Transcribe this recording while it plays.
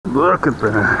Look at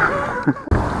that.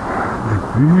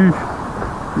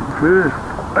 Big fish.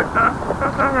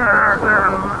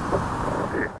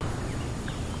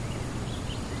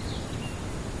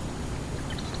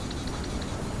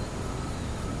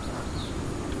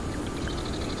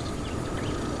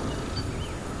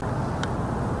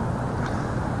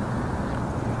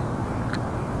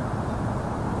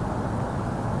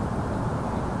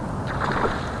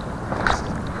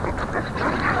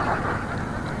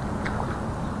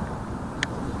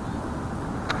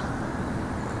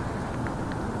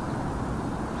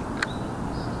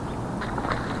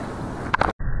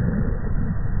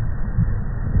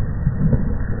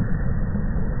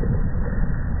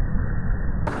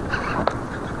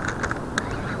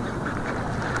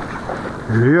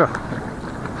 Yeah.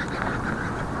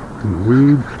 And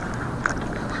weeds.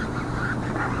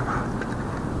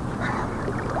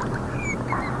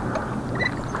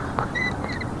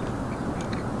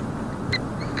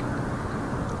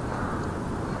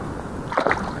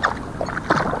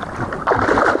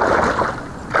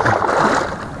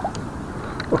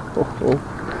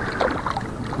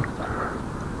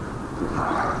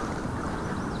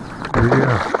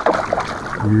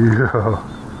 Yeah.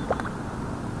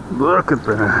 Look at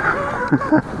that.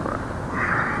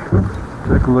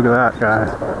 Take a look at that,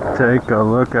 guys. Take a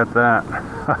look at that.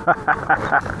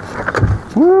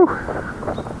 Woo!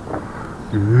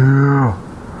 Yeah.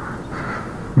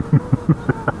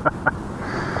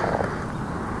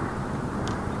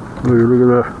 Look at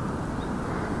that.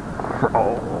 Oh,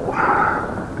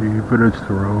 deep in its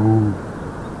throat.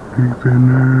 Deep in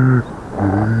there.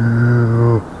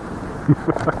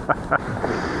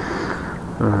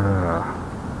 Yeah.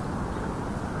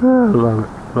 Love it,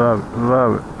 love it,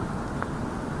 love it.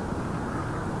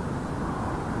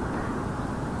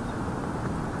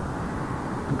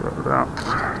 Got it out.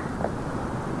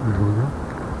 There we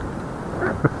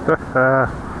go.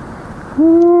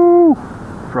 Woo!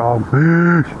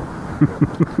 Frogfish!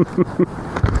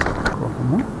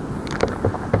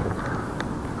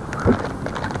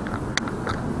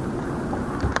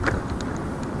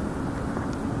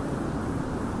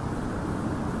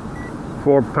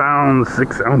 4 pounds,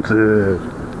 6 ounces.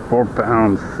 4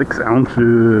 pounds, 6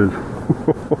 ounces.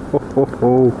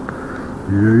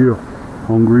 Yeah,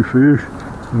 hungry fish.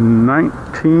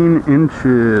 19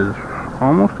 inches.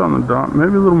 Almost on the dot,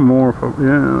 maybe a little more.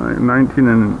 Yeah, like 19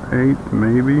 and 8,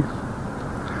 maybe.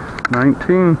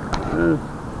 19.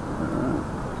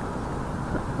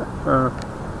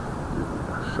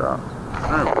 Shot.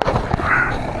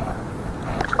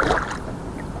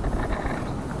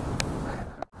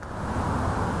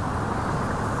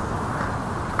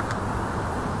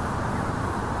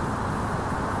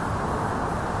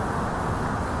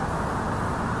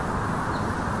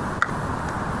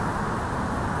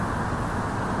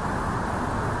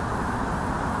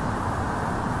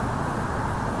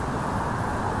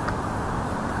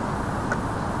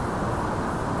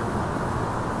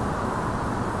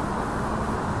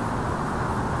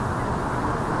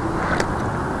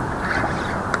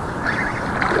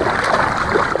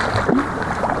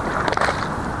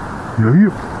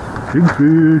 Yeah, big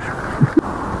fish.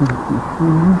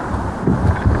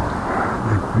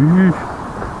 Big fish.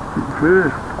 Big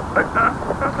fish.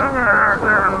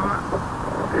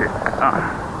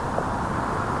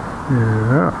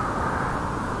 Yeah.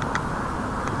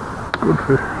 Good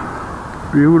fish.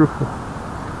 Beautiful.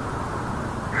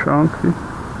 Chunky.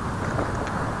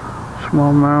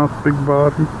 Small mouth, big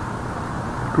body.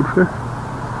 Good fish.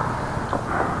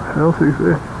 Healthy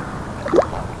fish.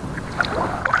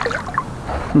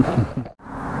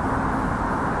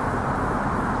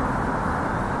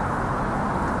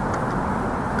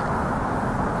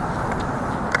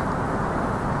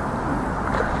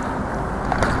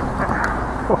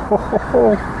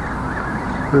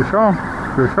 Fish on,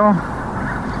 fish on.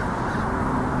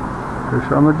 Fish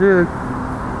on the jig.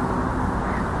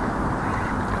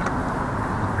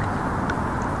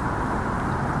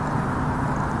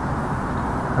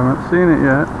 Haven't seen it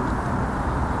yet.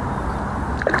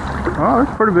 Oh,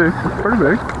 it's pretty big. It's pretty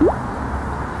big.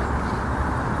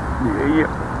 Yeah.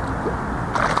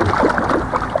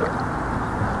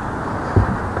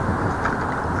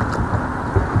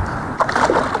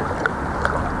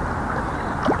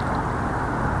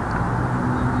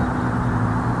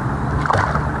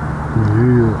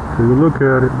 Yeah, take a look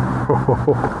at it.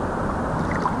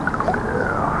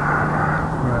 Yeah,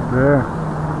 right there.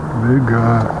 Big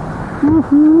guy.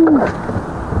 Woohoo!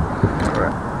 All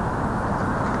right.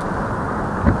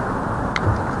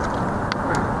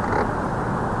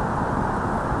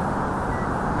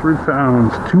 3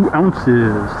 pounds, 2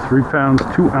 ounces. 3 pounds,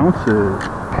 2 ounces.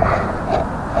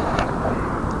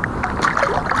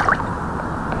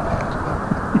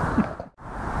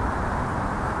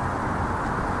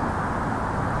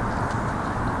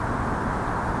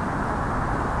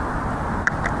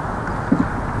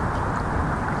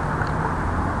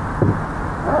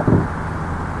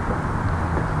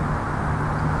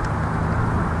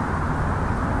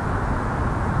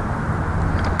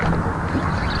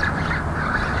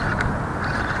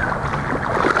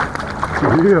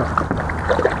 Yeah.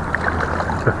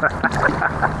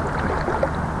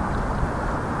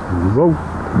 Whoa.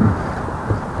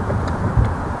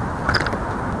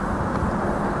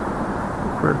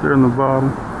 Right there in the bottom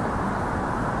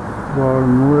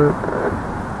lip.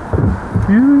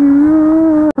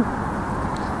 Yeah.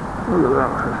 Look at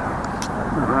that.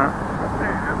 Look at that.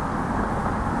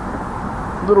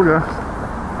 Little guy.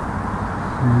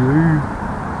 Yeah.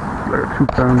 Like a 2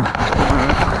 pound.